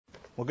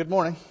Well, good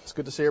morning. It's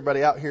good to see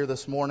everybody out here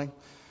this morning.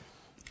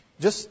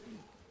 Just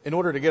in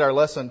order to get our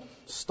lesson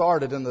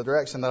started in the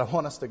direction that I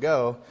want us to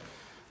go,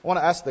 I want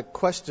to ask the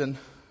question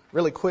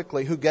really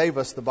quickly, who gave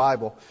us the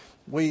Bible?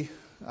 We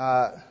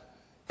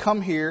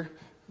come here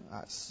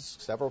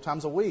several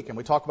times a week and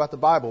we talk about the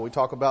Bible. We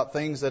talk about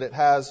things that it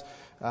has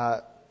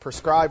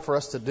prescribed for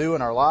us to do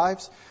in our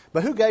lives.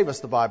 But who gave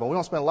us the Bible? We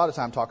don't spend a lot of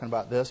time talking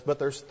about this, but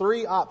there's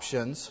three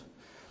options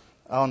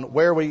on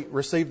where we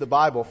receive the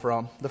Bible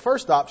from. The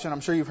first option, I'm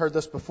sure you've heard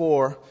this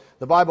before,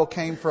 the Bible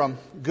came from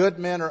good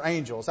men or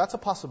angels. That's a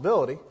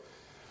possibility.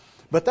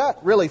 But that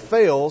really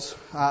fails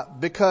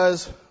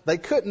because they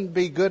couldn't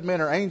be good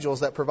men or angels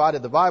that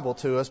provided the Bible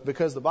to us,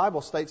 because the Bible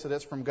states that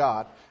it's from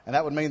God. And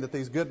that would mean that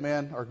these good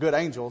men or good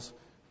angels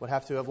would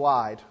have to have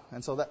lied.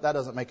 And so that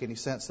doesn't make any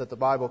sense that the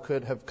Bible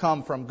could have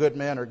come from good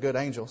men or good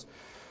angels.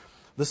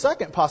 The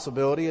second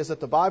possibility is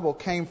that the Bible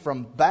came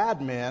from bad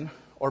men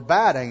or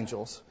bad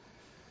angels.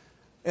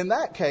 In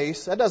that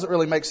case, that doesn't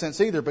really make sense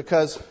either,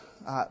 because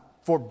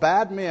for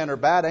bad men or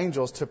bad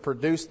angels to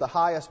produce the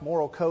highest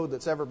moral code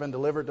that's ever been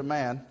delivered to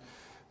man,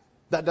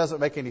 that doesn't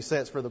make any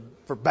sense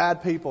for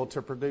bad people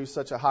to produce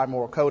such a high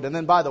moral code. And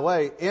then, by the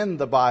way, in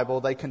the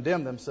Bible, they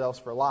condemn themselves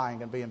for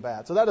lying and being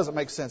bad. So that doesn't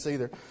make sense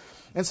either.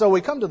 And so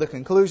we come to the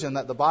conclusion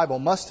that the Bible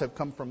must have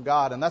come from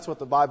God, and that's what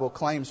the Bible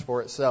claims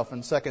for itself.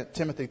 In 2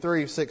 Timothy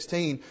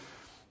 3:16,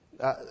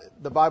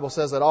 the Bible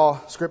says that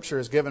all Scripture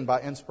is given by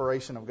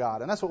inspiration of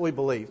God. And that's what we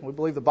believe. We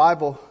believe the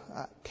Bible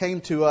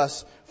came to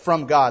us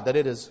from God, that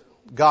it is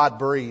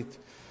God-breathed.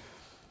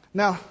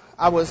 Now,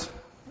 I was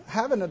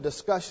having a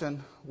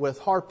discussion with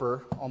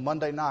Harper on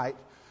Monday night.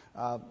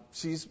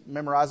 She's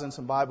memorizing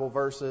some Bible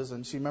verses,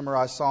 and she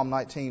memorized Psalm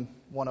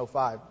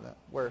 19:105,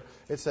 where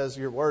it says,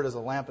 "Your word is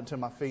a lamp unto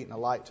my feet and a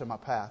light to my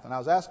path." And I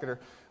was asking her,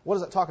 what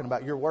is it talking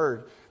about, your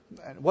word?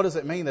 And what does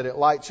it mean that it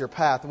lights your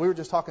path? And we were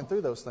just talking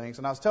through those things.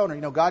 And I was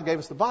telling her, God gave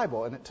us the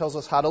Bible, and it tells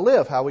us how to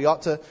live, how we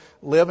ought to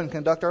live and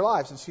conduct our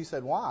lives. And she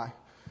said, why?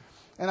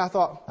 And I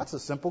thought, that's a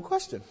simple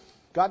question.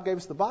 God gave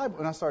us the Bible.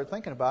 And I started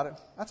thinking about it.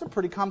 That's a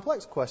pretty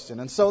complex question.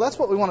 And so that's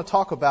what we want to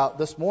talk about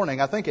this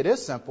morning. I think it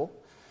is simple,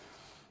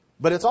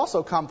 but it's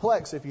also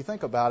complex if you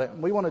think about it.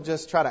 And we want to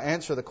just try to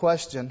answer the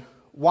question,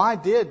 why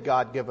did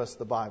God give us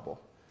the Bible?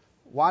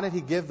 Why did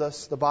He give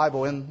us the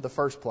Bible in the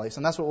first place?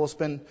 And that's what we'll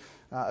spend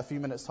a few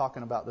minutes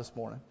talking about this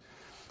morning.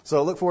 So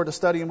I look forward to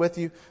studying with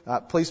you.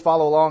 Please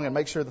follow along and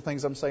make sure the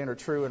things I'm saying are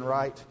true and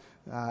right.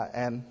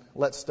 And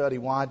let's study,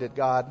 why did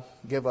God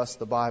give us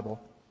the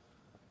Bible?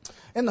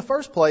 In the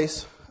first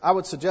place, I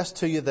would suggest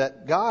to you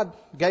that God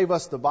gave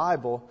us the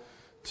Bible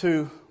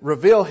to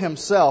reveal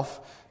Himself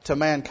to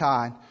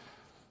mankind.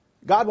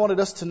 God wanted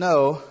us to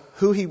know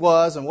who He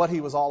was and what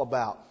He was all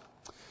about.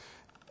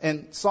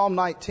 In Psalm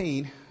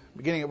 19,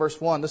 beginning at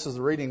verse 1, this is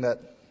the reading that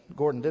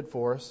Gordon did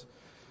for us.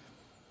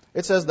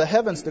 It says, "The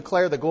heavens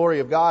declare the glory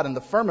of God, and the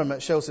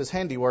firmament shows His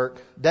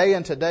handiwork. Day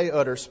unto day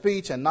utters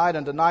speech, and night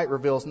unto night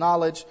reveals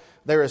knowledge.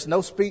 There is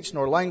no speech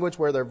nor language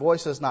where their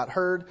voice is not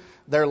heard.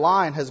 Their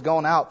line has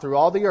gone out through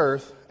all the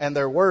earth, and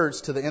their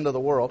words to the end of the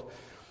world."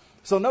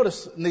 So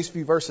notice in these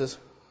few verses,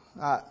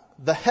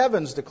 the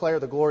heavens declare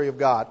the glory of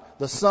God.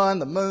 The sun,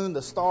 the moon,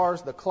 the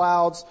stars, the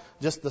clouds,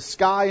 just the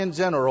sky in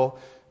general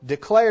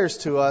declares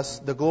to us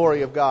the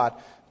glory of God.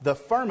 The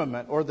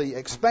firmament, or the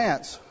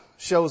expanse,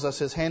 shows us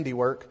His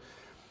handiwork.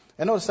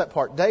 And notice that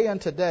part, day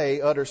unto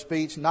day utters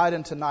speech, night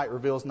unto night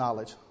reveals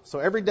knowledge. So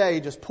every day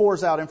just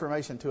pours out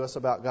information to us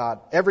about God.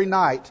 Every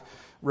night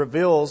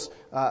reveals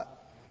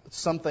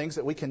some things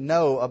that we can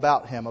know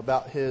about Him,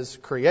 about His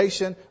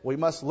creation. We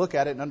must look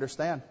at it and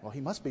understand, well, He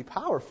must be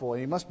powerful.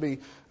 He must be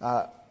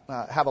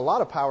have a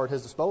lot of power at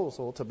His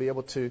disposal to be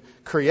able to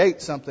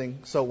create something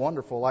so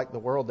wonderful like the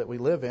world that we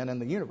live in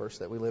and the universe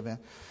that we live in.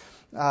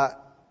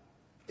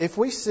 If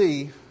we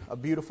see a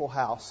beautiful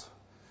house,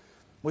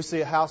 we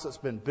see a house that's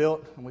been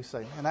built, and we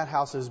say, and that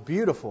house is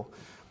beautiful.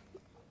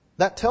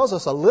 That tells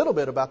us a little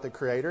bit about the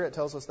Creator. It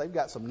tells us they've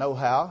got some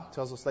know-how. It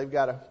tells us they've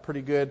got a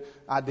pretty good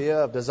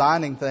idea of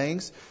designing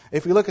things.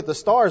 If we look at the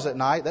stars at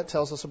night, that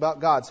tells us about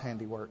God's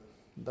handiwork.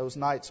 Those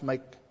nights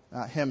make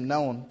Him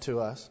known to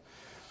us.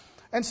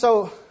 And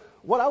so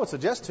what I would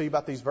suggest to you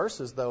about these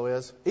verses, though,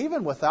 is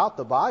even without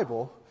the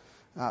Bible,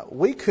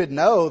 we could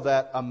know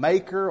that a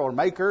maker or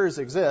makers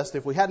exist.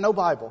 If we had no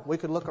Bible, we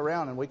could look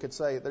around and we could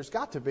say, there's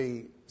got to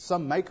be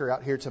some maker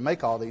out here to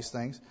make all these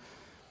things.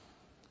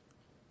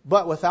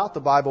 But without the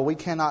Bible, we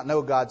cannot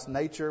know God's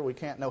nature. We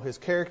can't know His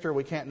character.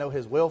 We can't know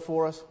His will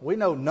for us. We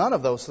know none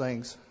of those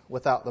things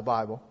without the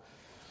Bible.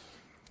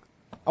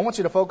 I want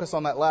you to focus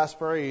on that last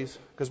phrase,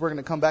 because we're going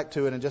to come back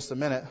to it in just a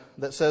minute,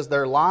 that says,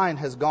 their line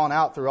has gone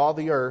out through all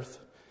the earth,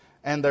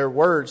 and their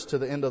words to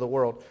the end of the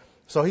world.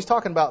 So He's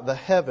talking about the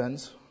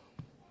heavens.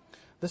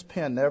 This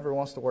pen never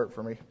wants to work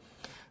for me.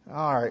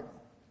 All right.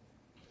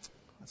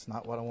 That's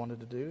not what I wanted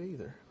to do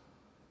either.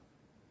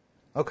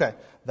 Okay.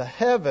 The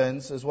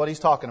heavens is what He's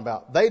talking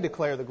about. They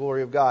declare the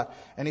glory of God.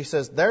 And He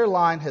says their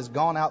line has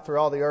gone out through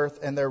all the earth,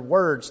 and their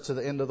words to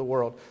the end of the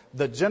world.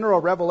 The general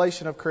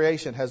revelation of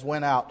creation has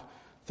went out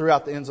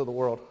throughout the ends of the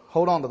world.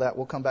 Hold on to that.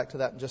 We'll come back to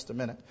that in just a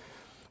minute.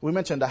 We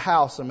mentioned a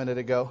house a minute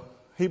ago.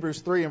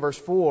 Hebrews 3 and verse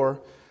 4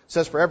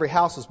 says, for every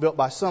house is built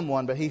by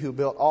someone, but he who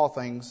built all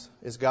things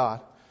is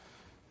God.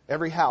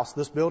 Every house,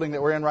 this building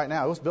that we're in right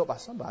now, it was built by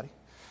somebody.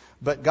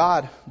 But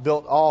God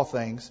built all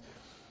things.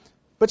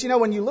 But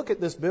when you look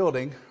at this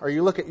building, or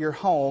you look at your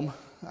home,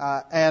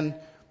 and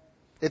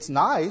it's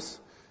nice,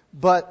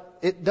 but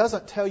it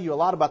doesn't tell you a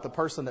lot about the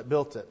person that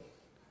built it.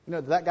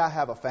 Did that guy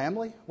have a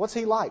family? What's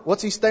he like?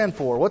 What's he stand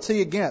for? What's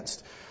he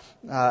against?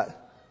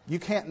 You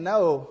can't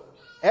know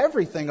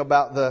everything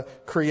about the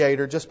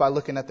Creator just by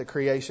looking at the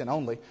creation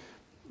only.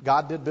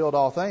 God did build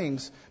all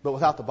things, but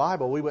without the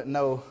Bible, we wouldn't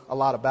know a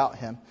lot about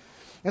Him.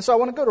 And so I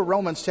want to go to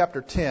Romans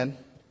chapter 10.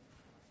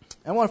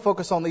 I want to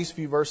focus on these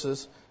few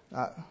verses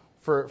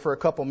for a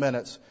couple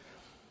minutes.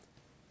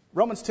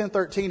 Romans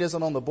 10:13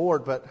 isn't on the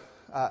board, but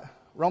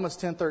Romans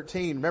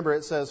 10:13, remember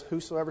it says,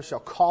 whosoever shall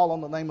call on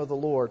the name of the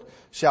Lord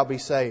shall be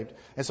saved.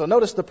 And so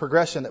notice the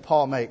progression that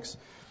Paul makes.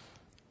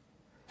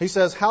 He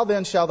says, how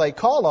then shall they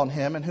call on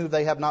him in whom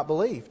they have not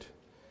believed?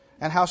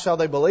 And how shall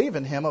they believe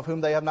in him of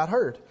whom they have not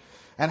heard?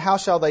 And how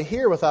shall they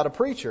hear without a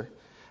preacher?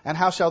 And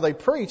how shall they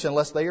preach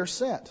unless they are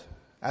sent?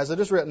 As it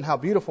is written, how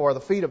beautiful are the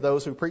feet of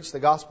those who preach the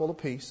gospel of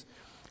peace,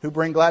 who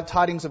bring glad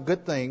tidings of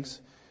good things.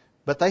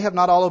 But they have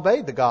not all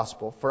obeyed the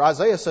gospel. For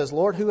Isaiah says,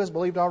 Lord, who has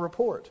believed our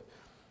report?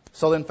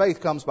 So then faith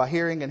comes by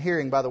hearing, and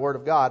hearing by the word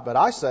of God. But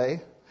I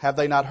say, have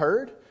they not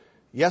heard?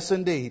 Yes,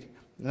 indeed.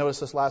 Notice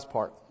this last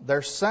part.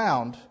 Their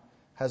sound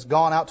has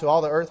gone out to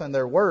all the earth, and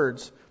their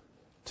words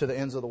to the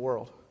ends of the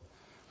world.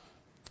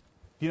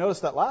 You notice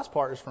that last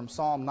part is from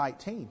Psalm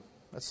 19.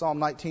 That's Psalm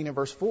 19 and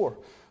verse 4.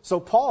 So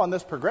Paul, in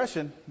this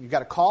progression, you've got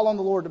to call on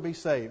the Lord to be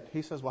saved.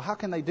 He says, well, how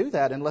can they do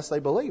that unless they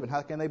believe? And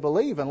how can they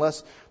believe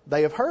unless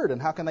they have heard?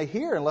 And how can they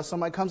hear unless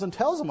somebody comes and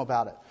tells them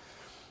about it?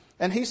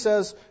 And he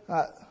says,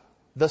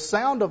 the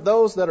sound of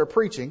those that are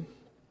preaching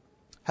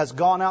has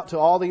gone out to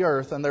all the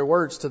earth, and their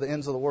words to the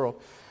ends of the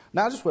world.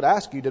 Now, I just would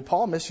ask you, did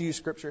Paul misuse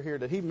Scripture here?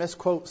 Did he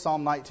misquote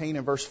Psalm 19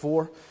 and verse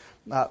 4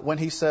 when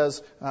he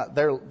says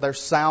their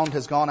sound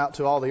has gone out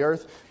to all the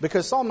earth?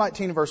 Because Psalm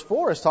 19 and verse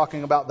 4 is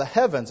talking about the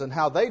heavens and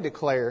how they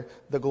declare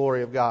the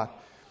glory of God.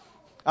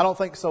 I don't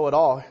think so at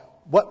all.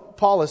 What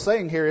Paul is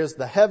saying here is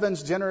the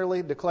heavens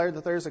generally declare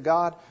that there's a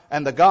God,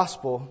 and the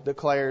gospel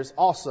declares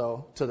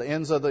also to the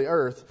ends of the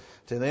earth,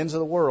 to the ends of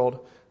the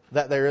world,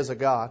 that there is a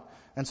God.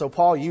 And so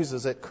Paul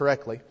uses it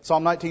correctly.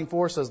 Psalm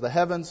 19:4 says the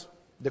heavens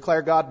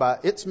declare God by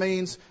its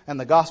means, and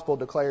the gospel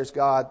declares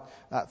God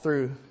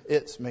through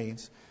its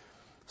means.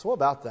 So what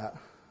about that?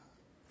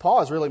 Paul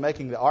is really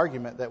making the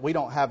argument that we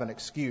don't have an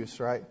excuse,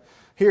 right?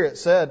 Here it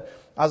said,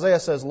 Isaiah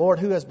says, Lord,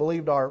 who has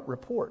believed our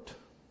report?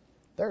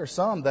 There are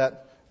some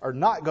that are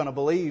not going to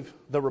believe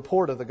the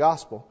report of the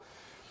gospel.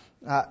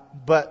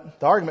 But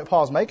the argument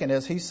Paul's making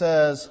is, he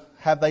says,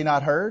 have they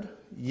not heard?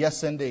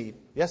 Yes, indeed.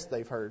 Yes,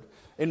 they've heard.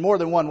 In more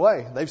than one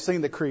way. They've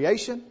seen the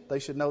creation. They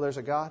should know there's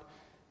a God.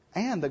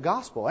 And the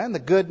gospel and the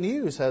good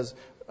news has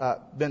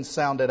been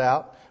sounded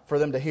out for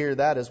them to hear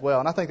that as well.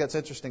 And I think that's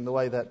interesting the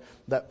way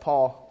that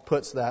Paul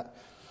puts that.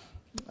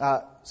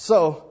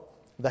 So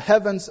the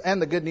heavens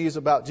and the good news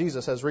about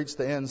Jesus has reached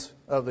the ends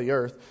of the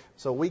earth.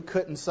 So we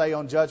couldn't say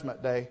on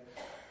Judgment Day,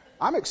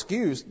 I'm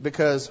excused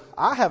because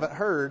I haven't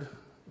heard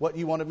what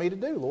you wanted me to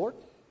do, Lord.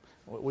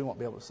 We won't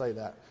be able to say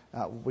that.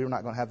 We're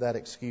not going to have that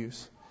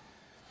excuse.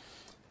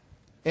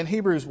 In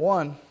Hebrews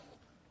 1,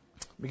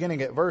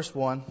 beginning at verse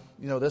 1,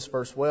 you know this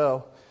verse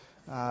well.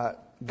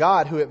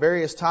 God, who at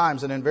various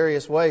times and in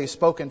various ways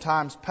spoke in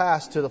times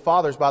past to the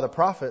fathers by the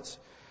prophets,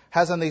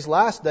 has in these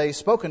last days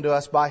spoken to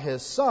us by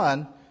His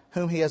Son,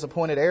 whom He has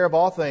appointed heir of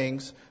all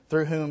things,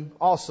 through whom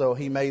also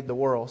He made the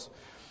worlds.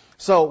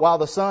 So while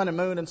the sun and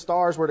moon and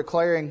stars were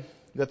declaring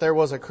that there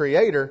was a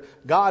Creator,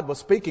 God was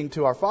speaking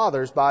to our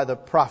fathers by the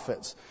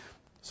prophets.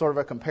 Sort of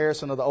a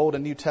comparison of the Old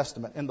and New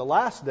Testament. In the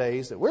last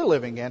days that we're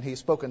living in, He's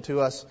spoken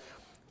to us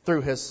through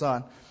His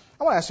Son.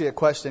 I want to ask you a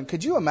question.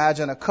 Could you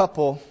imagine a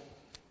couple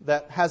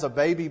that has a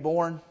baby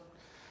born,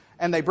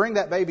 and they bring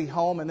that baby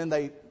home and then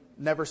they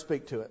never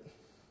speak to it?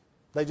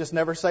 They just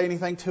never say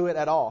anything to it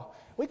at all.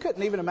 We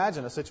couldn't even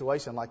imagine a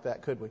situation like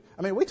that, could we?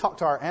 I mean, we talk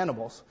to our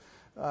animals.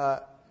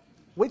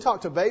 We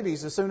talk to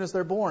babies as soon as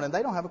they're born, and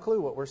they don't have a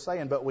clue what we're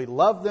saying, but we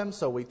love them,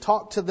 so we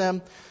talk to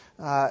them.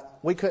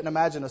 We couldn't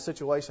imagine a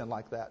situation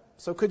like that.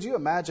 So could you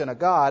imagine a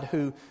God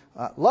who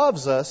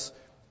loves us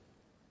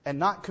and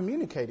not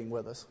communicating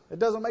with us? It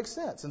doesn't make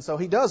sense. And so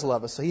He does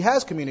love us. So He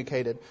has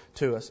communicated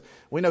to us.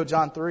 We know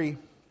John 3,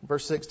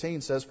 verse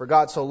 16 says, For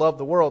God so loved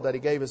the world that He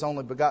gave His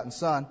only begotten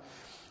Son,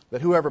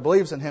 that whoever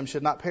believes in Him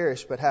should not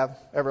perish but have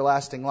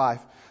everlasting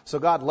life. So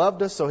God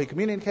loved us, so He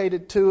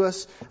communicated to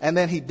us, and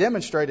then He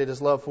demonstrated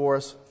His love for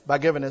us by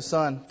giving His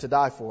Son to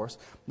die for us.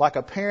 Like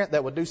a parent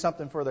that would do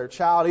something for their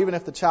child, even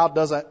if the child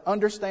doesn't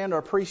understand or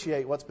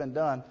appreciate what's been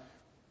done,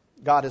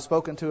 God has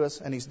spoken to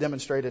us and He's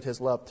demonstrated His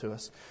love to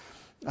us.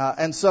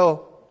 And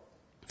so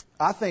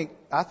I think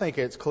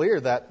it's clear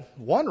that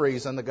one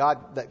reason that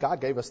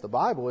God gave us the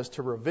Bible is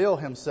to reveal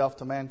Himself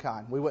to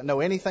mankind. We wouldn't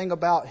know anything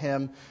about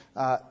Him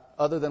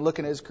other than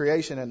looking at His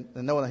creation and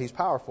knowing that He's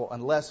powerful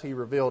unless He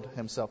revealed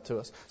Himself to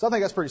us. So I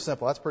think that's pretty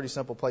simple. That's a pretty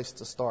simple place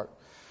to start.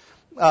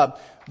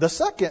 The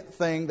second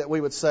thing that we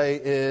would say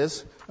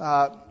is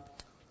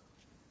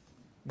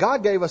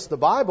God gave us the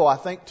Bible, I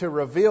think, to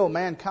reveal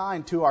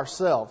mankind to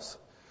ourselves.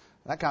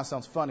 That kind of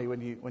sounds funny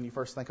when you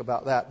first think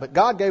about that. But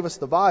God gave us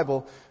the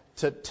Bible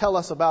to tell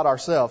us about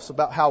ourselves,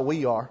 about how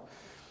we are.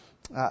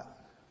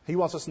 He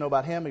wants us to know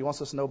about Him. He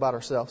wants us to know about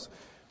ourselves.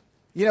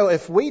 You know,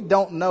 if we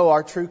don't know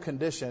our true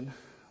condition,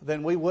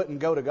 then we wouldn't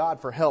go to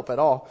God for help at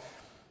all.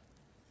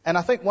 And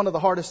I think one of the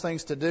hardest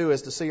things to do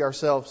is to see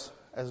ourselves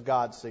as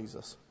God sees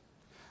us.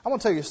 I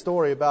want to tell you a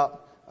story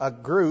about a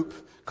group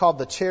called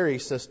the Cherry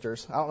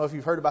Sisters. I don't know if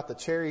you've heard about the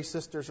Cherry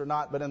Sisters or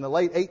not, but in the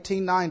late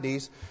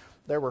 1890s,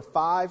 there were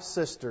 5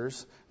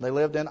 sisters. They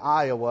lived in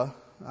Iowa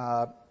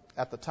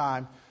at the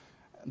time.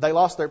 They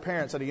lost their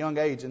parents at a young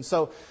age. And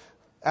so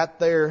at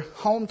their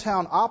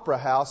hometown opera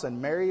house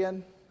in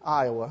Marion,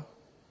 Iowa,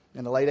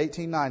 in the late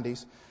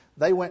 1890s,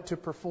 they went to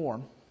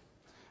perform.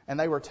 And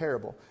they were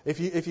terrible.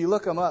 If you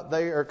look them up,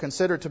 they are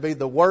considered to be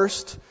the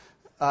worst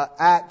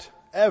act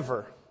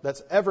ever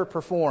that's ever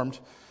performed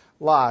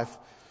live.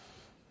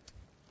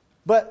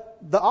 But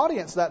the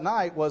audience that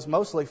night was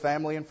mostly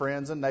family and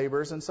friends and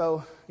neighbors. And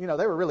so, you know,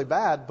 they were really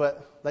bad,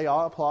 but they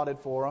all applauded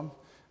for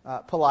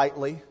them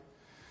politely.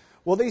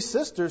 Well, these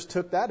sisters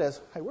took that as,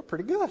 hey, we're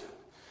pretty good.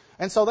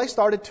 And so they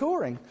started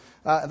touring.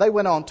 They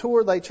went on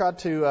tour. They tried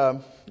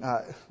to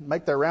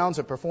make their rounds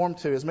and perform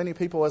to as many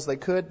people as they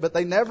could, but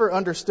they never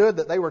understood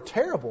that they were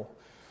terrible.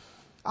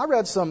 I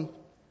read some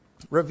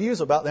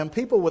reviews about them.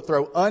 People would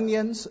throw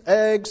onions,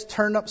 eggs,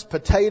 turnips,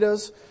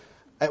 potatoes.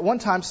 At one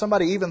time,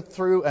 somebody even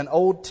threw an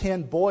old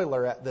tin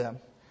boiler at them.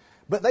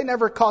 But they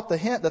never caught the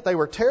hint that they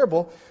were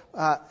terrible,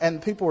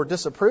 and people were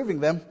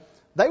disapproving them.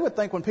 They would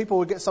think when people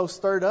would get so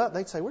stirred up,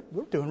 they'd say,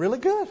 we're doing really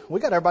good. We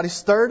got everybody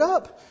stirred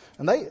up.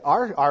 And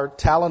our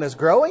talent is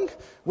growing.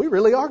 We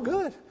really are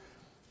good.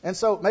 And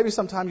so maybe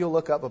sometime you'll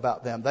look up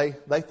about them.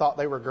 They thought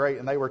they were great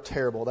and they were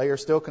terrible. They are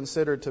still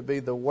considered to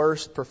be the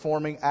worst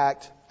performing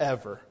act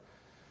ever.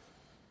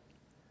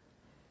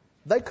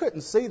 They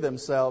couldn't see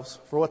themselves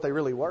for what they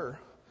really were.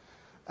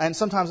 And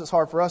sometimes it's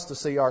hard for us to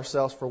see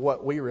ourselves for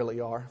what we really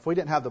are. If we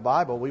didn't have the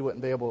Bible, we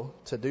wouldn't be able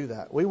to do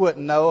that. We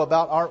wouldn't know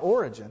about our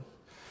origin.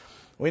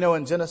 We know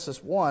in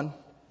Genesis 1,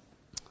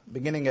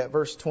 beginning at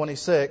verse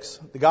 26,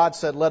 God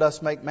said, let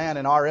us make man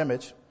in our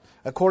image,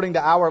 according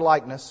to our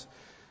likeness.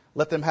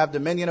 Let them have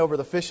dominion over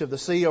the fish of the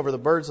sea, over the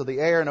birds of the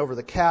air, and over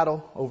the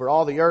cattle, over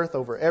all the earth,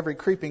 over every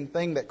creeping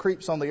thing that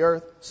creeps on the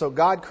earth. So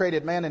God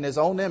created man in His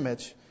own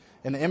image.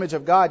 In the image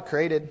of God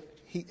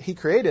He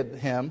created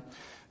him.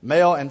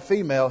 Male and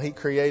female, He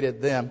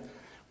created them.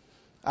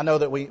 I know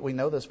that we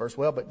know this verse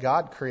well, but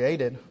God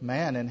created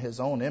man in His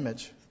own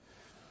image.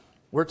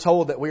 We're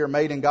told that we are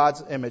made in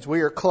God's image.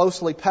 We are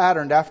closely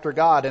patterned after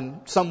God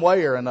in some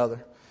way or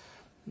another.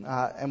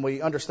 And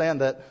we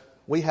understand that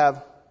we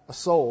have a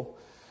soul.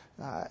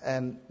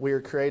 And we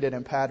are created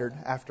and patterned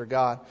after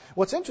God.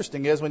 What's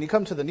interesting is when you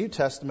come to the New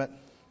Testament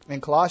in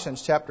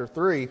Colossians chapter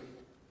 3,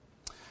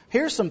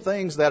 here's some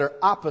things that are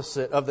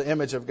opposite of the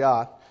image of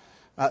God.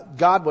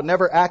 God would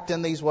never act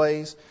in these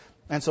ways.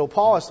 And so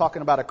Paul is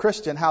talking about a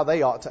Christian, how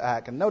they ought to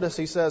act. And notice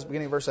he says,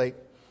 beginning of verse 8,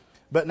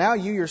 but now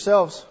you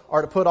yourselves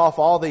are to put off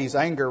all these: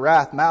 anger,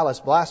 wrath, malice,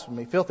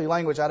 blasphemy, filthy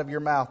language out of your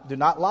mouth. Do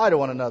not lie to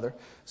one another,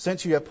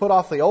 since you have put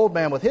off the old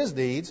man with his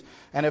deeds,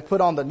 and have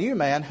put on the new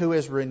man, who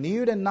is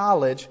renewed in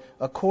knowledge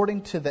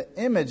according to the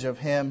image of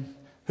Him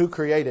who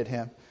created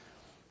him.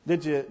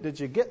 Did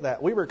you get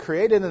that? We were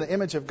created in the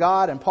image of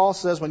God, and Paul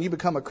says when you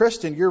become a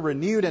Christian, you're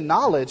renewed in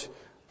knowledge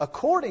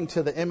according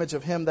to the image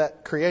of Him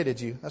that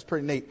created you. That's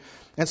pretty neat.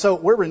 And so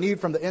we're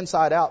renewed from the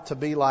inside out to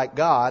be like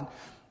God.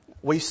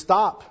 We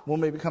stop, when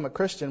we become a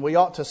Christian, we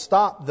ought to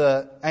stop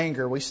the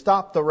anger, we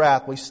stop the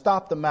wrath, we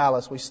stop the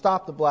malice, we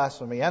stop the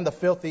blasphemy and the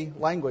filthy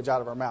language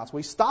out of our mouths.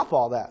 We stop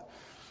all that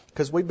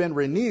because we've been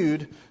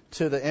renewed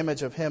to the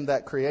image of Him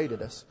that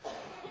created us.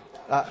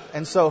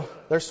 And so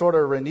there's sort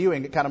of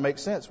renewing. It kind of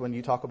makes sense when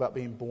you talk about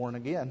being born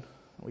again.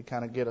 We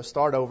kind of get a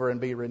start over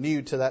and be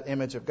renewed to that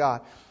image of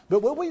God.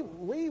 But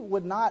we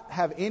would not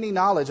have any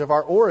knowledge of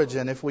our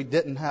origin if we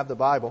didn't have the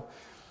Bible.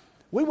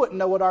 We wouldn't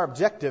know what our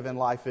objective in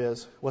life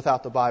is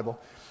without the Bible.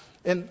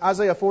 In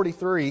Isaiah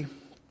 43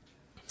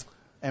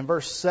 and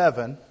verse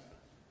 7,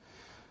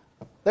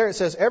 there it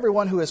says,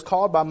 everyone who is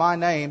called by my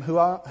name,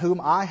 whom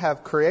I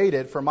have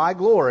created for my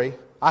glory,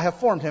 I have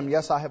formed him.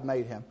 Yes, I have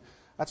made him.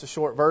 That's a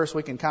short verse.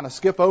 We can kind of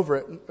skip over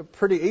it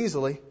pretty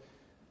easily.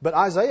 But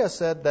Isaiah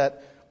said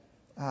that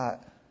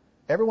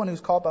everyone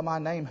who's called by my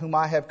name, whom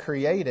I have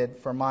created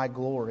for my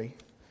glory.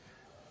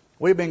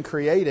 We've been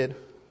created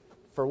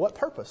for what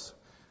purpose?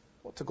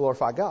 Well, to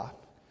glorify God.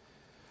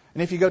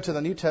 And if you go to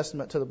the New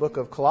Testament, to the book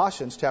of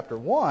Colossians chapter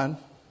 1,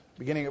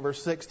 beginning at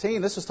verse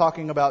 16, this is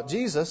talking about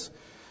Jesus.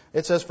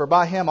 It says, for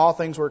by Him all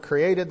things were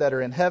created that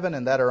are in heaven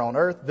and that are on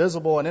earth,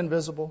 visible and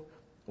invisible,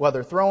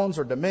 whether thrones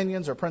or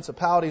dominions or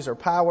principalities or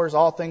powers,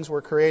 all things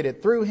were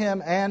created through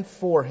Him and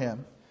for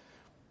Him.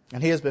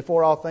 And He is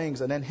before all things,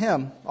 and in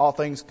Him all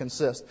things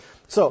consist.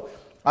 So,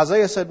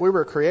 Isaiah said we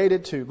were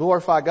created to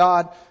glorify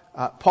God.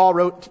 Paul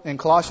wrote in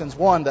Colossians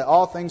 1 that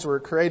all things were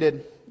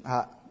created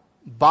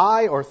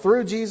by or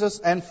through Jesus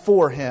and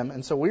for Him.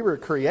 And so we were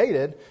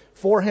created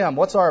for Him.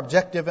 What's our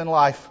objective in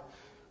life?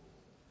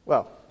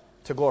 Well,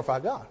 to glorify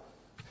God.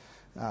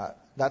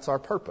 That's our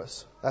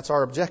purpose. That's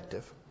our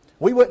objective.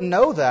 We wouldn't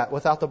know that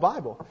without the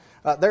Bible.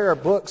 There are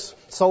books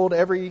sold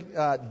every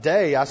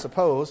day, I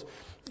suppose,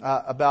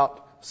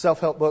 about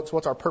self-help books.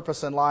 What's our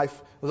purpose in life?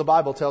 Well, the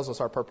Bible tells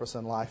us our purpose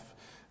in life.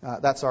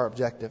 That's our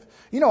objective.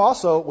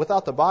 Also,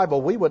 without the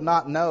Bible, we would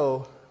not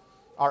know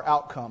our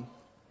outcome.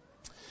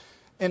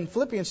 In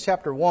Philippians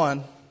chapter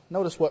 1,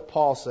 notice what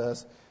Paul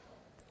says.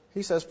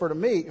 He says, For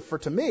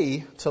to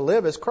me, to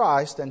live is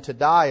Christ, and to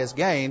die is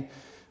gain.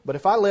 But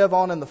if I live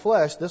on in the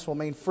flesh, this will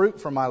mean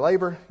fruit from my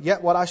labor.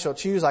 Yet what I shall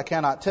choose I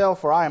cannot tell,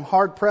 for I am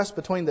hard pressed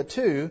between the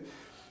two,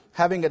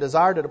 having a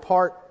desire to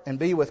depart and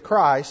be with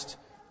Christ,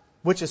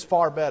 which is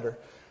far better.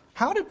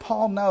 How did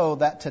Paul know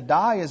that to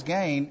die is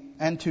gain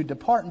and to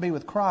depart and be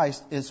with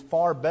Christ is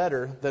far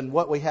better than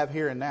what we have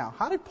here and now?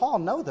 How did Paul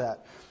know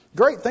that?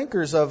 Great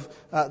thinkers of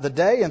the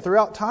day and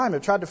throughout time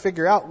have tried to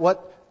figure out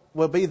what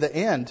will be the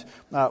end,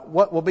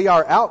 what will be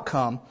our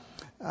outcome,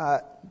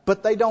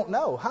 but they don't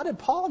know. How did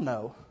Paul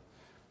know?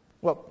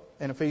 Well,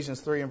 in Ephesians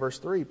 3 and verse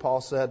 3,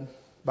 Paul said,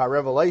 by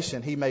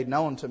revelation, He made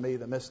known to me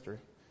the mystery.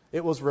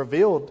 It was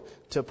revealed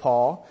to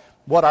Paul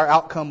what our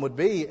outcome would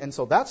be, and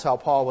so that's how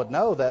Paul would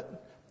know that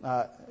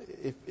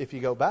if you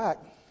go back,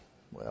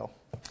 well,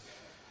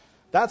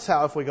 that's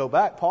how, if we go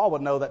back, Paul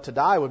would know that to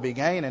die would be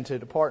gain and to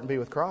depart and be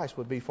with Christ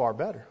would be far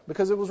better,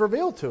 because it was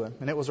revealed to him,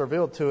 and it was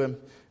revealed to him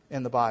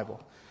in the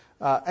Bible.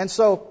 And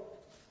so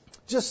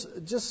just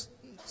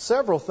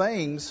several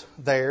things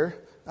there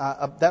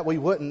that we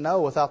wouldn't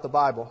know without the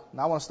Bible.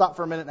 Now I want to stop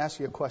for a minute and ask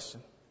you a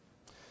question.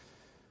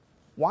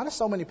 Why do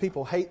so many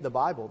people hate the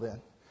Bible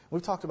then?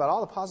 We've talked about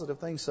all the positive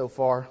things so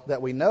far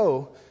that we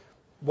know.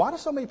 Why do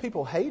so many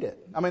people hate it?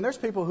 I mean, there's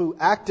people who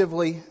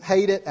actively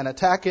hate it and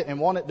attack it and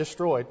want it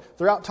destroyed.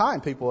 Throughout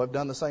time, people have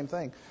done the same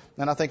thing.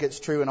 And I think it's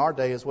true in our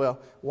day as well.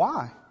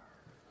 Why?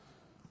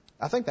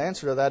 I think the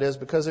answer to that is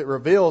because it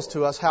reveals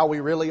to us how we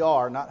really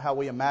are, not how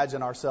we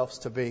imagine ourselves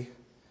to be.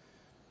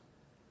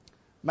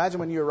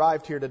 Imagine when you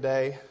arrived here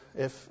today,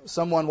 if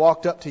someone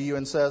walked up to you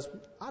and says,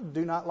 I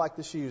do not like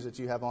the shoes that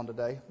you have on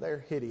today.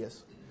 They're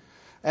hideous.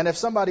 And if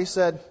somebody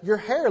said, your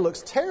hair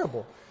looks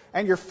terrible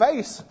and your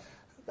face,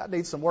 that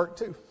needs some work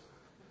too.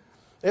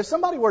 If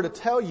somebody were to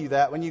tell you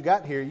that when you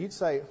got here, you'd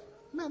say,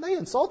 man, they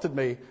insulted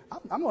me.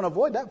 I'm going to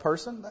avoid that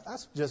person.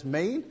 That's just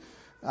mean.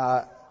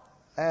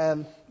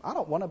 And I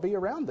don't want to be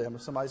around them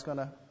if somebody's going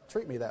to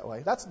treat me that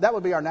way. That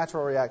would be our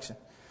natural reaction.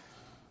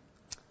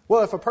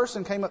 Well, if a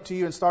person came up to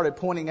you and started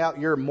pointing out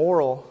your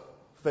moral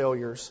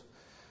failures,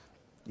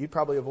 you'd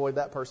probably avoid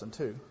that person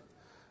too.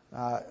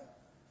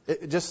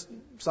 Just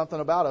something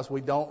about us,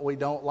 we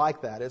don't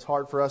like that. It's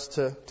hard for us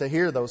to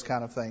hear those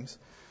kind of things.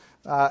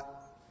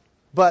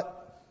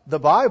 But the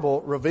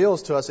Bible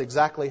reveals to us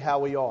exactly how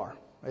we are.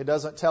 It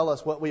doesn't tell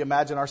us what we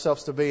imagine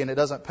ourselves to be, and it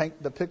doesn't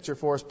paint the picture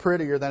for us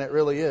prettier than it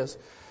really is.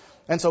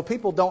 And so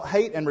people don't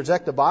hate and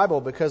reject the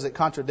Bible because it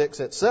contradicts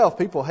itself.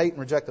 People hate and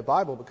reject the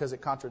Bible because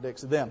it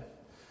contradicts them.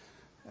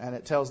 And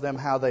it tells them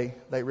how they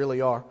really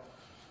are.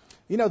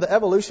 The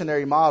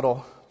evolutionary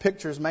model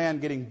pictures man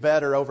getting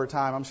better over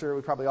time. I'm sure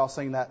we've probably all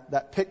seen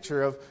that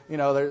picture of,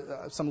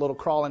 there's some little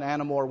crawling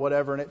animal or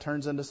whatever, and it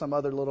turns into some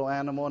other little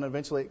animal, and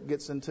eventually it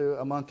gets into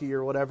a monkey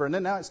or whatever, and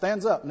then now it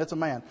stands up and it's a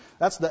man.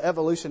 That's the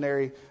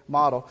evolutionary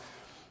model.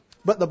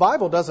 But the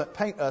Bible doesn't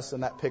paint us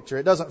in that picture.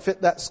 It doesn't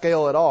fit that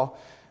scale at all.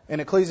 In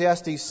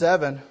Ecclesiastes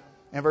 7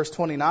 and verse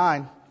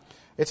 29,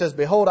 it says,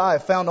 Behold, I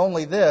have found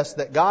only this,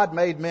 that God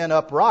made men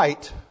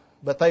upright,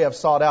 but they have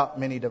sought out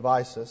many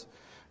devices.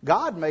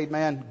 God made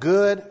man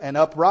good and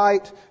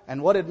upright,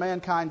 and what did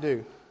mankind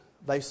do?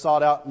 They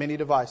sought out many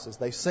devices.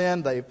 They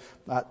sinned. They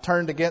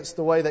turned against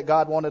the way that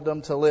God wanted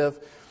them to live.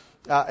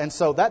 And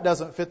so that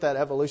doesn't fit that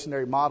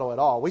evolutionary model at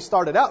all. We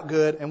started out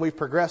good and we've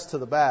progressed to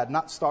the bad,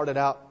 not started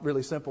out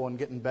really simple and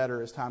getting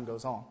better as time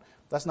goes on.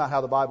 That's not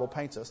how the Bible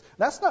paints us.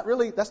 That's not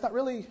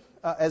really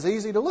as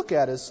easy to look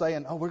at as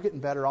saying, oh, we're getting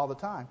better all the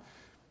time.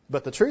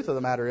 But the truth of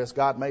the matter is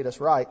God made us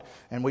right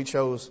and we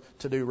chose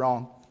to do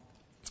wrong.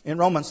 In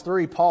Romans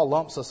 3, Paul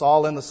lumps us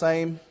all in the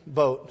same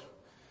boat.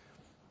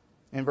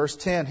 In verse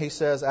 10, he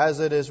says, As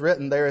it is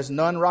written, there is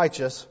none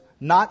righteous,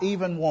 not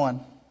even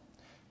one.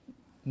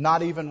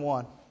 Not even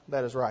one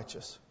that is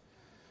righteous.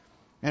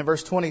 In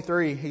verse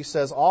 23, he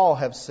says, all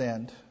have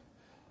sinned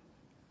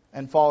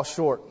and fall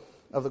short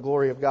of the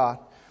glory of God.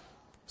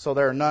 So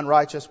there are none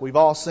righteous. We've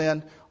all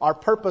sinned. Our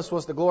purpose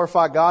was to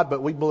glorify God,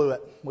 but we blew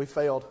it. We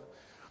failed.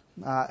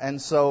 And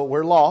so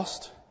we're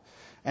lost.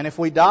 And if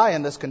we die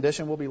in this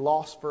condition, we'll be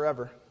lost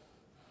forever.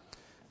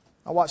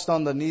 I watched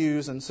on the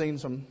news and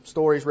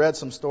read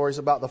some stories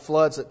about the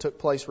floods that took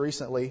place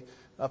recently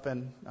up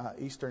in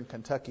eastern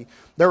Kentucky.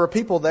 There were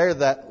people there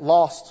that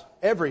lost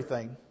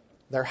everything.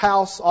 Their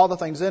house, all the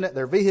things in it,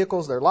 their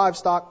vehicles, their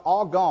livestock,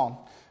 all gone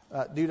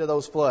due to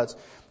those floods.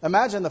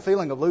 Imagine the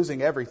feeling of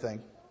losing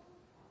everything.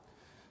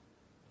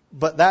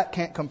 But that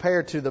can't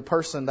compare to the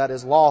person that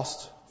is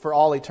lost for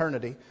all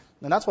eternity.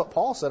 And that's what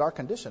Paul said our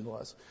condition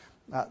was.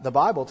 The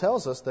Bible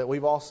tells us that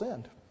we've all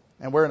sinned.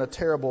 And we're in a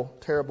terrible,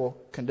 terrible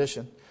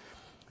condition.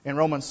 In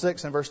Romans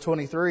 6 and verse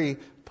 23,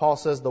 Paul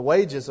says the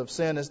wages of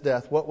sin is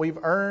death. What we've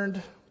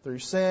earned through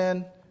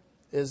sin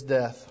is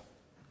death.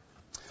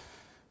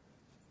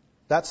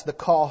 That's the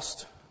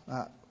cost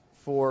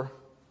for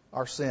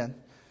our sin.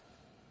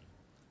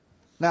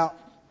 Now,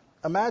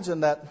 imagine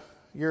that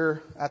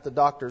you're at the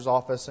doctor's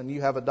office and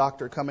you have a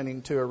doctor coming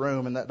into a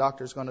room and that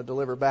doctor's going to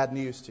deliver bad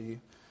news to you.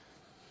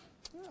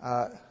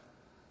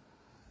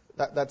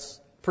 That's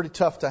pretty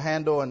tough to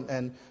handle,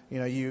 and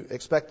you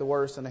expect the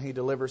worst, and then he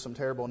delivers some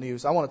terrible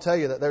news. I want to tell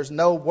you that there's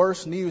no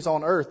worse news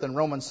on earth than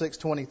Romans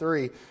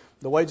 6:23.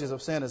 The wages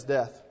of sin is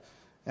death.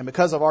 And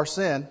because of our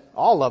sin,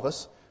 all of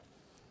us,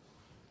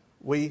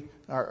 we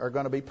are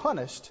going to be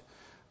punished.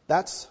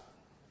 That's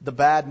the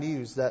bad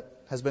news that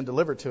has been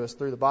delivered to us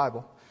through the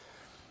Bible.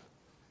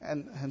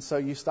 And so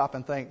you stop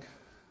and think,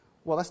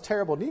 well, that's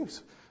terrible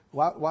news.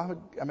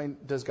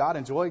 Does God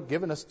enjoy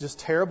giving us just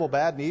terrible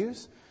bad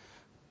news?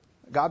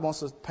 God wants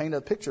to paint a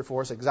picture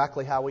for us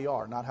exactly how we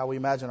are, not how we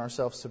imagine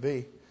ourselves to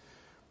be.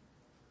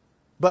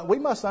 But we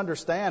must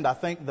understand, I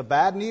think, the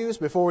bad news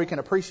before we can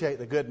appreciate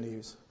the good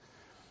news.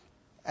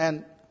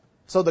 And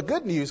so the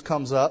good news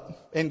comes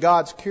up in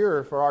God's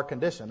cure for our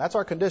condition. That's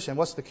our condition.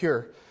 What's the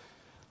cure?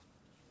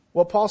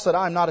 Well, Paul said,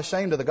 I am not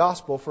ashamed of the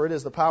gospel, for it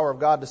is the power of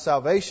God to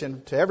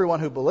salvation to everyone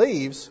who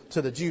believes,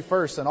 to the Jew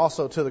first and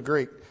also to the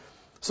Greek.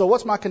 So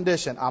what's my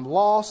condition? I'm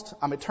lost.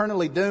 I'm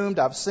eternally doomed.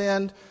 I've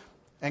sinned.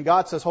 And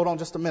God says, hold on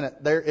just a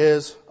minute. There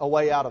is a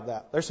way out of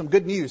that. There's some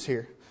good news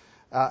here.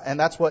 And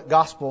that's what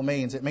gospel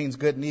means. It means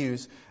good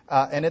news.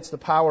 And it's the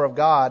power of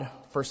God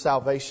for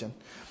salvation.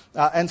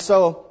 And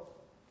so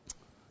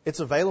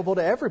it's available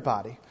to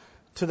everybody.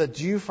 To the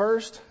Jew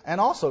first and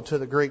also to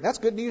the Greek. That's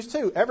good news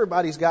too.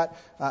 Everybody's got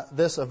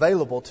this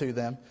available to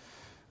them.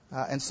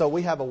 And so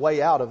we have a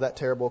way out of that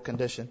terrible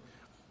condition.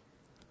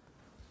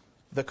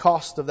 The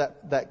cost of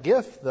that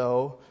gift,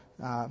 though,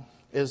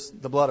 is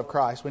the blood of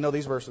Christ. We know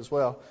these verses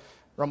well.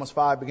 Romans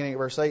 5, beginning at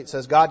verse 8,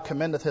 says, God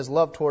commendeth his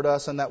love toward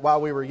us, and that while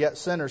we were yet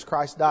sinners,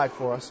 Christ died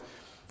for us.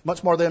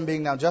 Much more then,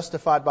 being now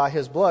justified by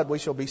his blood, we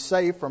shall be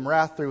saved from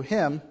wrath through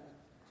him.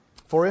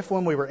 For if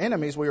when we were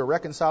enemies, we were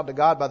reconciled to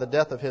God by the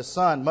death of his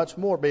Son, much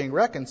more being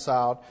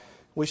reconciled,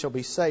 we shall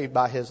be saved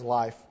by his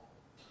life.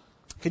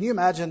 Can you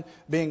imagine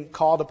being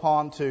called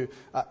upon to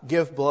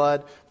give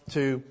blood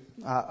to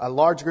a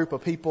large group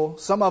of people,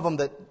 some of them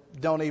that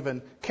don't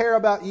even care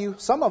about you,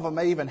 some of them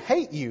may even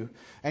hate you,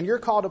 and you're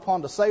called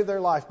upon to save their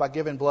life by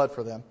giving blood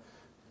for them?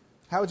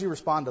 How would you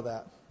respond to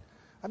that?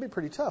 That'd be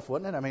pretty tough,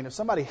 wouldn't it? I mean, if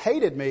somebody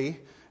hated me,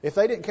 if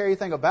they didn't care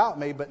anything about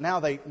me, but now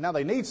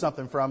they need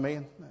something from me,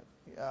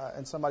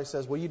 and somebody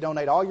says, will you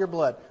donate all your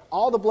blood,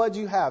 all the blood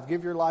you have,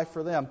 give your life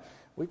for them?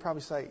 We'd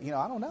probably say,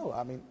 I don't know.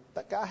 I mean,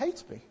 that guy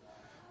hates me.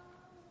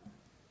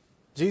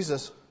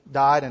 Jesus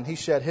died and he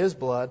shed his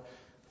blood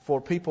for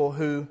people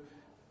who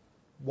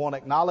won't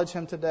acknowledge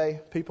him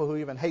today, people who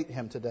even hate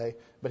him today,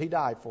 but he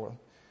died for them.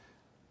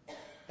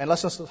 And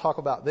let's just talk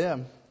about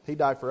them. He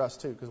died for us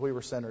too, because we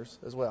were sinners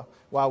as well.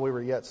 While we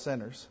were yet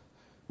sinners,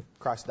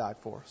 Christ died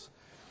for us.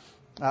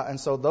 And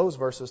so those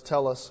verses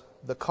tell us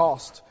the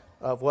cost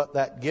of what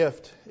that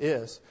gift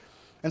is.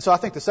 And so I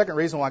think the second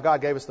reason why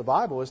God gave us the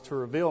Bible is to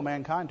reveal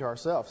mankind to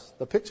ourselves.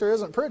 The picture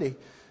isn't pretty,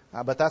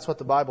 but that's what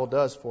the Bible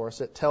does for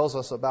us. It tells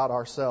us about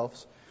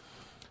ourselves.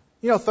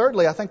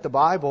 Thirdly, I think the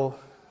Bible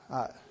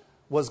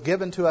was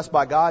given to us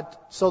by God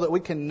so that we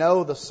can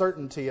know the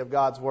certainty of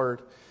God's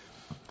Word.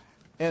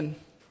 In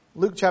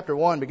Luke chapter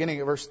 1, beginning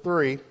at verse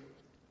 3,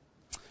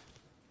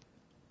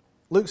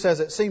 Luke says,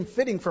 it seemed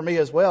fitting for me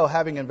as well,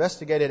 having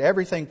investigated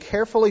everything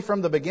carefully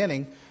from the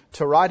beginning,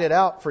 to write it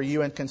out for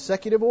you in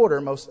consecutive order,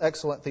 most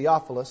excellent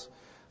Theophilus,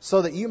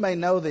 so that you may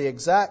know the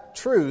exact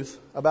truth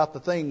about the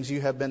things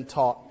you have been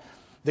taught.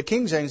 The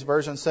King James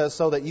Version says,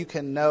 so that you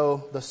can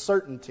know the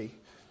certainty.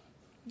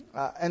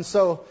 And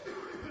so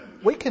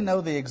we can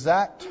know the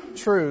exact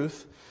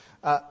truth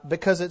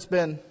because it's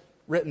been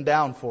written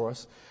down for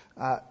us.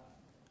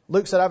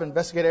 Luke said, I've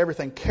investigated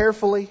everything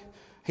carefully.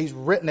 He's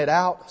written it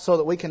out so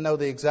that we can know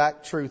the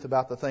exact truth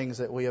about the things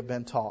that we have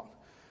been taught.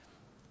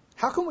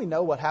 How can we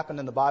know what happened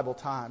in the Bible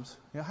times?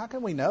 How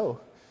can we know?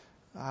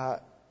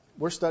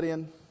 We're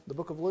studying the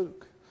book of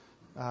Luke.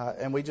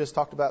 And we just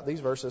talked about these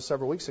verses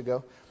several weeks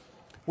ago.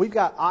 We've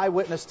got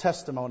eyewitness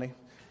testimony.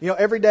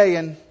 Every day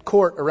in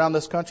court around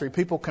this country,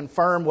 people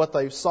confirm what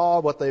they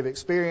saw, what they've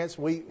experienced.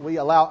 We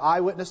allow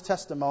eyewitness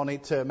testimony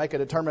to make a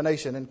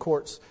determination in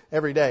courts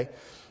every day.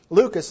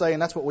 Luke is saying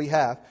that's what we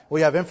have.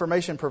 We have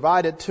information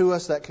provided to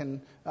us that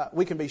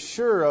we can be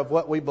sure of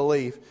what we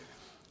believe.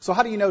 So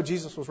how do you know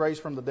Jesus was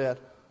raised from the dead?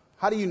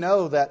 How do you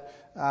know that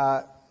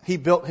he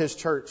built his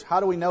church? How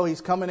do we know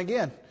he's coming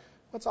again?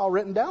 It's all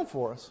written down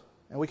for us.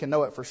 And we can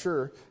know it for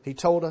sure. He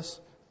told us,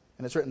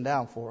 and it's written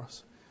down for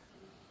us.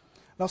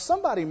 Now,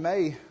 somebody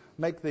may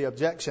make the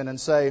objection and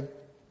say,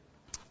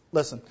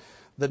 listen,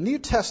 the New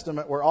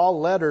Testament were all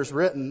letters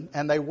written,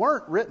 and they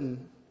weren't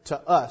written to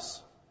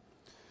us.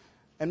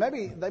 And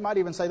maybe they might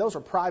even say those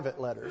are private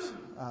letters.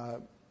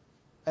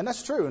 And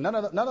that's true. None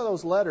of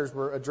those letters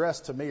were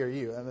addressed to me or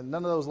you. I mean,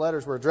 none of those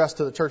letters were addressed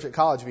to the church at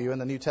College View in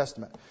the New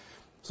Testament.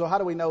 So how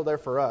do we know they're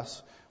for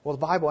us? Well,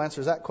 the Bible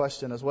answers that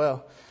question as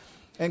well.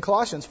 In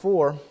Colossians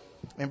 4,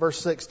 in verse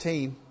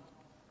 16,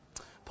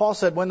 Paul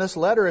said, when this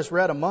letter is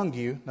read among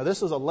you, now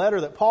this is a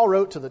letter that Paul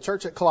wrote to the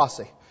church at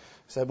Colossae. He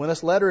said, when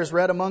this letter is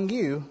read among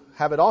you,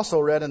 have it also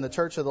read in the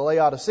church of the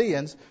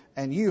Laodiceans,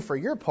 and you, for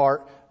your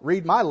part,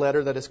 read my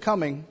letter that is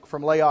coming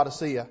from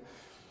Laodicea.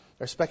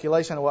 There's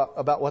speculation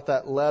about what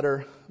that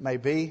letter may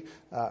be.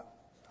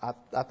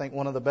 I think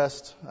one of the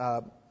best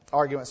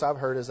arguments I've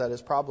heard is that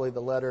it's probably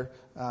the letter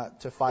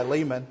to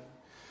Philemon.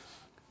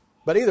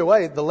 But either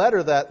way, the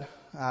letter that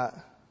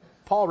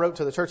Paul wrote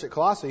to the church at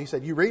Colossae, he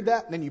said, you read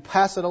that, and then you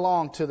pass it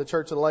along to the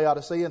church of the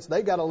Laodiceans.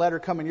 They got a letter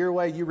coming your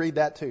way, you read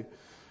that too,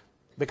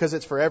 because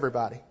it's for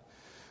everybody.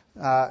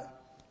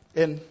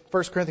 In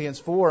 1 Corinthians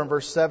 4 and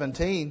verse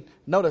 17,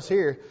 notice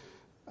here,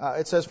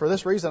 it says, for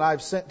this reason I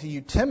have sent to you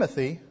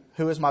Timothy,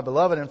 who is my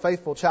beloved and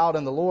faithful child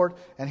in the Lord,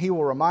 and he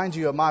will remind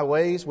you of my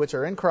ways which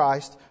are in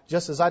Christ,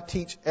 just as I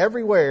teach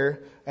everywhere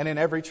and in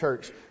every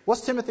church.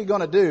 What's Timothy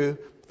going to do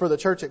for the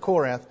church at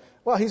Corinth?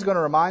 Well, he's going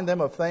to remind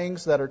them of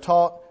things that are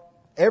taught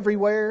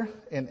everywhere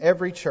in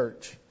every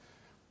church.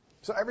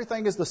 So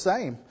everything is the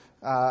same.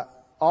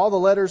 All the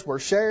letters were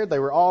shared. They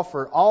were all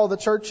for all the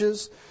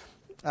churches.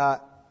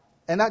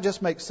 And that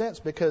just makes sense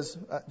because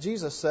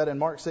Jesus said in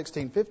Mark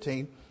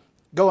 16:15,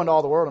 go into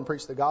all the world and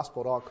preach the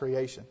gospel to all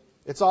creation.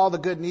 It's all the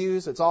good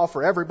news. It's all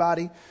for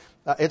everybody.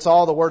 It's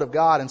all the Word of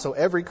God. And so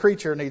every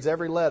creature needs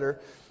every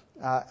letter.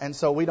 And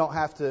so we don't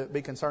have to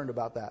be concerned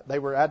about that. They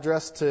were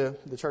addressed to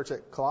the church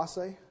at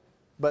Colossae,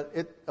 but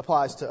it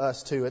applies to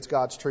us too. It's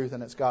God's truth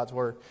and it's God's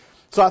Word.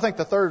 So I think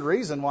the third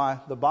reason why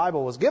the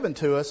Bible was given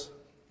to us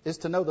is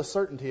to know the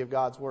certainty of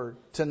God's Word,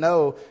 to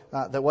know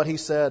that what He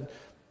said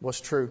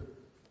was true.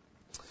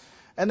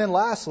 And then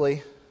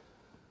lastly,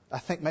 I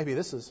think maybe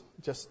this is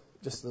just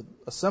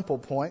a simple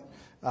point,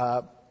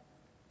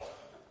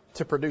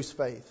 to produce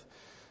faith.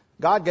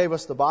 God gave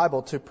us the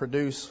Bible to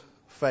produce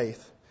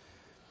faith.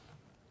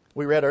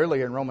 We read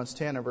earlier in Romans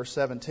 10 and verse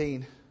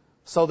 17,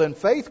 so then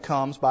faith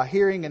comes by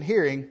hearing and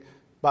hearing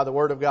by the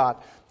Word of God.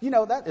 You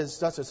know, that is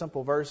such a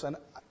simple verse, and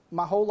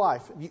my whole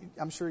life,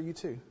 I'm sure you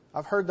too,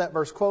 I've heard that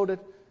verse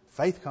quoted,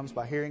 faith comes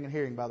by hearing and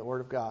hearing by the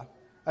Word of God.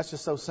 That's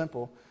just so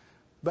simple.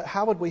 But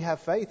how would we have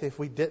faith if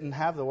we didn't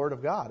have the Word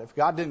of God? If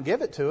God didn't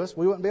give it to us,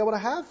 we wouldn't be able to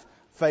have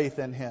faith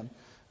in Him.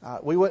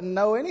 We wouldn't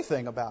know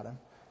anything about Him.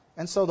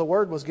 And so the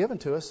Word was given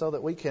to us so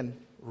that we can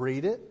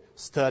read it,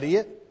 study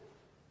it,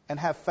 and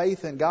have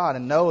faith in God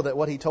and know that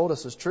what He told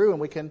us is true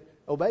and we can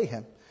obey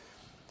Him.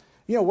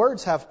 You know,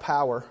 words have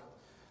power.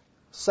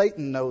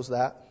 Satan knows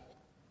that.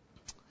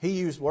 He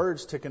used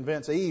words to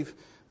convince Eve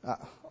a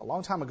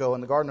long time ago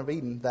in the Garden of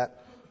Eden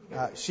that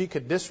she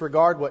could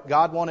disregard what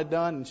God wanted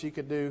done and she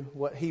could do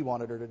what He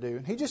wanted her to do.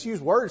 And he just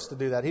used words to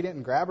do that. He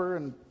didn't grab her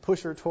and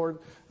push her toward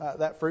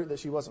that fruit that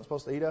she wasn't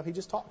supposed to eat of. He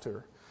just talked to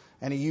her.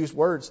 And he used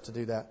words to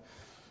do that.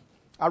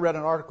 I read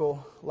an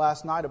article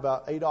last night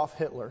about Adolf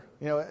Hitler.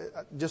 You know,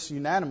 just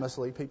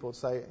unanimously people would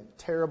say,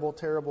 terrible,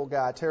 terrible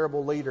guy,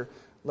 terrible leader.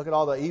 Look at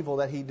all the evil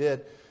that he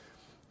did.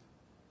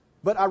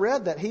 But I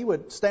read that he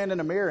would stand in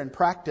a mirror and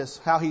practice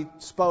how he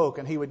spoke,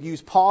 and he would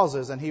use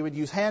pauses, and he would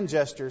use hand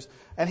gestures.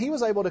 And he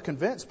was able to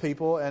convince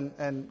people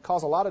and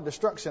cause a lot of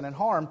destruction and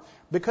harm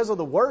because of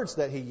the words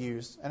that he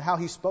used and how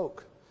he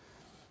spoke.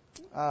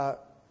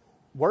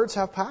 Words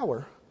have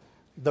power.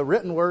 The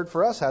written word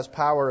for us has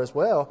power as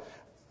well.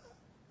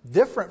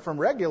 Different from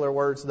regular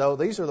words, though,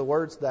 these are the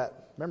words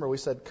that, remember we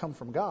said, come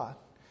from God.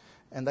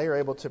 And they are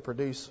able to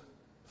produce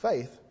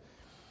faith.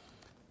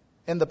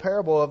 In the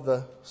parable of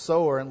the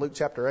sower in Luke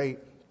chapter 8, it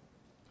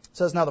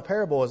says, now the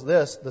parable is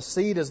this, the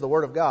seed is the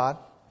word of God.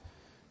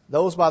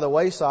 Those by the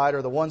wayside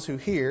are the ones who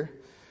hear.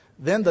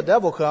 Then the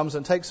devil comes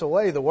and takes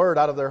away the word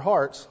out of their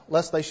hearts,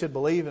 lest they should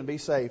believe and be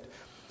saved.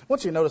 I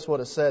want you to notice what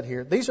is said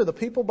here. These are the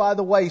people by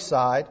the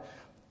wayside.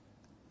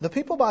 The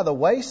people by the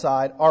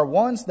wayside are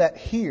ones that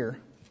hear.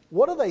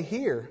 What do they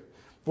hear?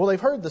 Well,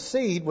 they've heard the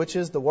seed, which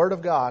is the Word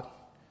of God.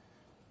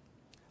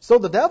 So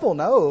the devil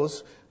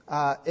knows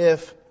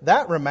if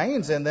that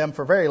remains in them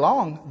for very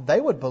long,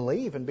 they would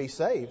believe and be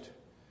saved.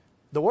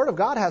 The Word of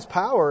God has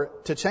power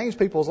to change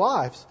people's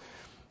lives.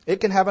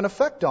 It can have an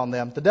effect on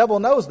them. The devil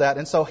knows that,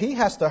 and so he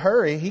has to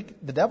hurry.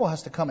 The devil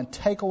has to come and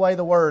take away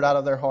the Word out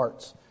of their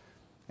hearts.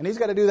 And he's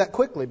got to do that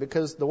quickly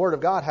because the Word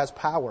of God has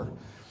power.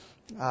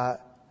 The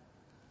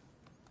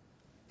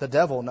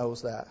devil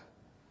knows that.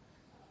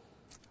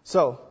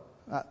 So,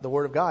 the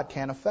Word of God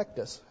can affect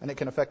us. And it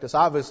can affect us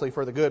obviously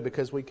for the good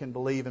because we can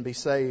believe and be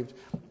saved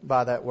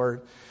by that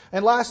Word.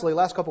 And lastly,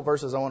 last couple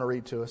verses I want to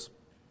read to us.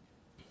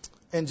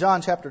 In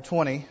John chapter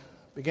 20,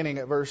 beginning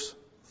at verse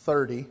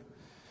 30,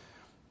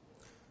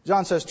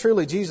 John says,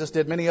 truly Jesus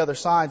did many other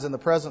signs in the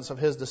presence of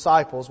His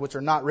disciples, which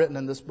are not written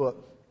in this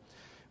book.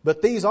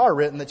 But these are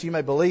written that you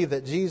may believe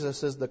that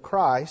Jesus is the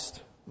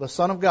Christ, the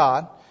Son of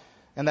God,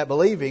 and that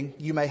believing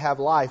you may have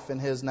life in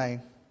His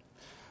name.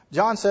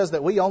 John says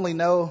that we only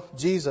know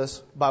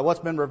Jesus by what's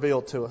been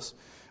revealed to us.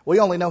 We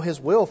only know His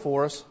will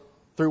for us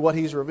through what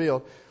He's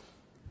revealed.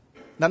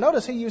 Now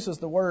notice he uses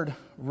the word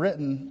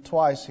written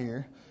twice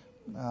here.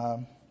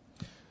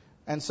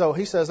 And so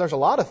he says there's a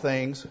lot of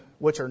things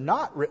which are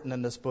not written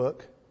in this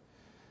book,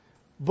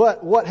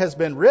 but what has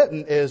been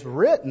written is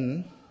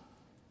written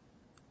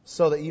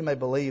so that you may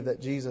believe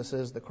that Jesus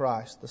is the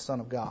Christ, the Son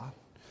of God.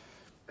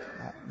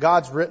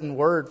 God's written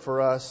word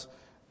for us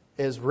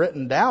is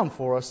written down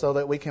for us so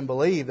that we can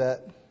believe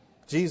that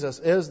Jesus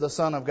is the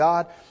Son of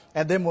God.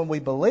 And then when we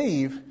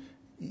believe,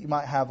 you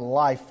might have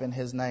life in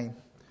His name.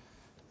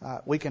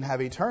 We can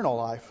have eternal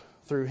life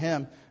through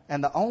Him.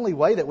 And the only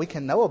way that we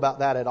can know about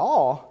that at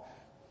all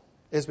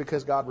is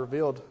because God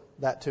revealed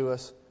that to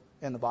us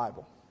in the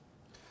Bible.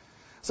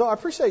 So I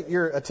appreciate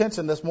your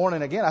attention this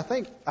morning. Again, I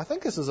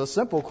think this is a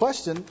simple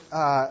question.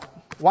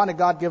 Why did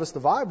God give us the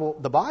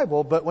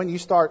Bible? But when you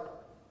start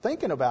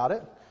thinking about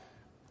it,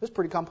 it's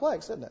pretty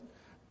complex, isn't it?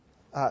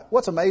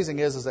 What's amazing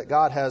is that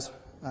God has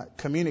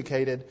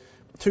communicated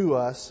to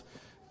us,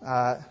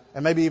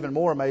 and maybe even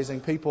more amazing,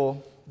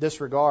 people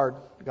disregard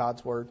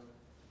God's Word.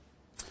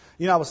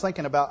 You know, I was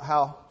thinking about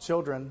how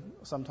children,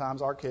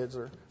 sometimes our kids,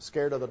 are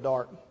scared of the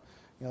dark.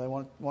 You know, they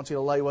want you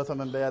to lay with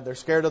them in bed. They're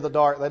scared of the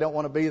dark. They don't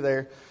want to be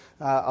there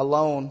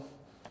alone.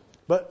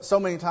 But so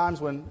many times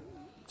when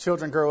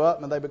children grow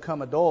up and they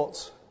become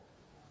adults,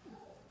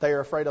 they are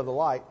afraid of the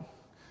light.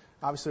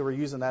 Obviously, we're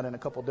using that in a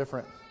couple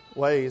different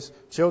ways.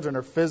 Children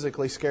are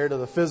physically scared of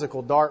the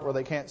physical dark where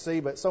they can't see,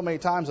 but so many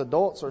times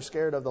adults are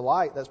scared of the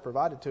light that's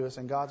provided to us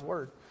in God's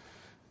Word.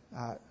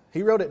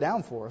 He wrote it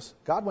down for us.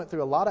 God went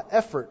through a lot of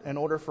effort in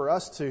order for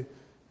us to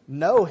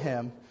know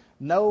Him,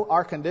 know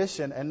our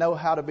condition, and know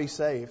how to be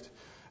saved.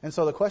 And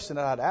so the question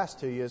that I'd ask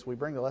to you as we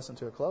bring the lesson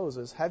to a close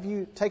is, have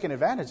you taken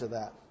advantage of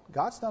that?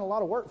 God's done a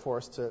lot of work for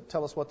us to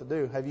tell us what to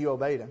do. Have you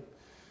obeyed Him?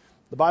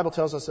 The Bible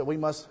tells us that we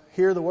must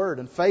hear the Word,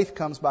 and faith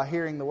comes by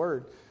hearing the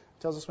Word.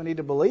 It tells us we need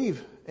to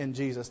believe in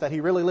Jesus, that He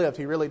really lived,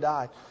 He really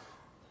died.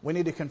 We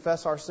need to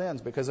confess our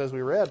sins because, as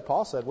we read,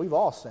 Paul said we've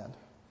all sinned.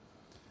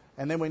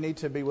 And then we need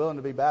to be willing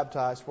to be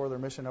baptized for the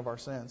remission of our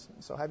sins.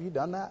 So have you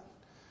done that?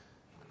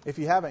 If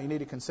you haven't, you need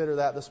to consider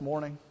that this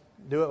morning.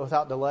 Do it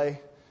without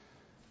delay.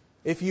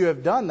 If you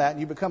have done that and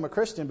you become a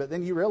Christian, but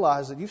then you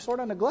realize that you've sort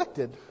of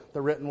neglected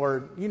the written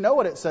Word. You know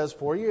what it says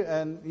for you,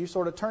 and you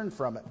sort of turned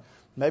from it.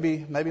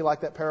 Maybe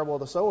like that parable of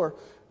the sower,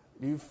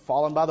 you've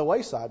fallen by the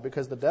wayside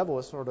because the devil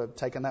has sort of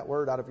taken that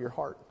Word out of your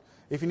heart.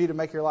 If you need to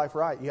make your life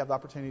right, you have the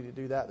opportunity to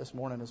do that this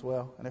morning as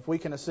well. And if we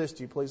can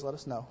assist you, please let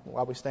us know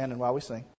while we stand and while we sing.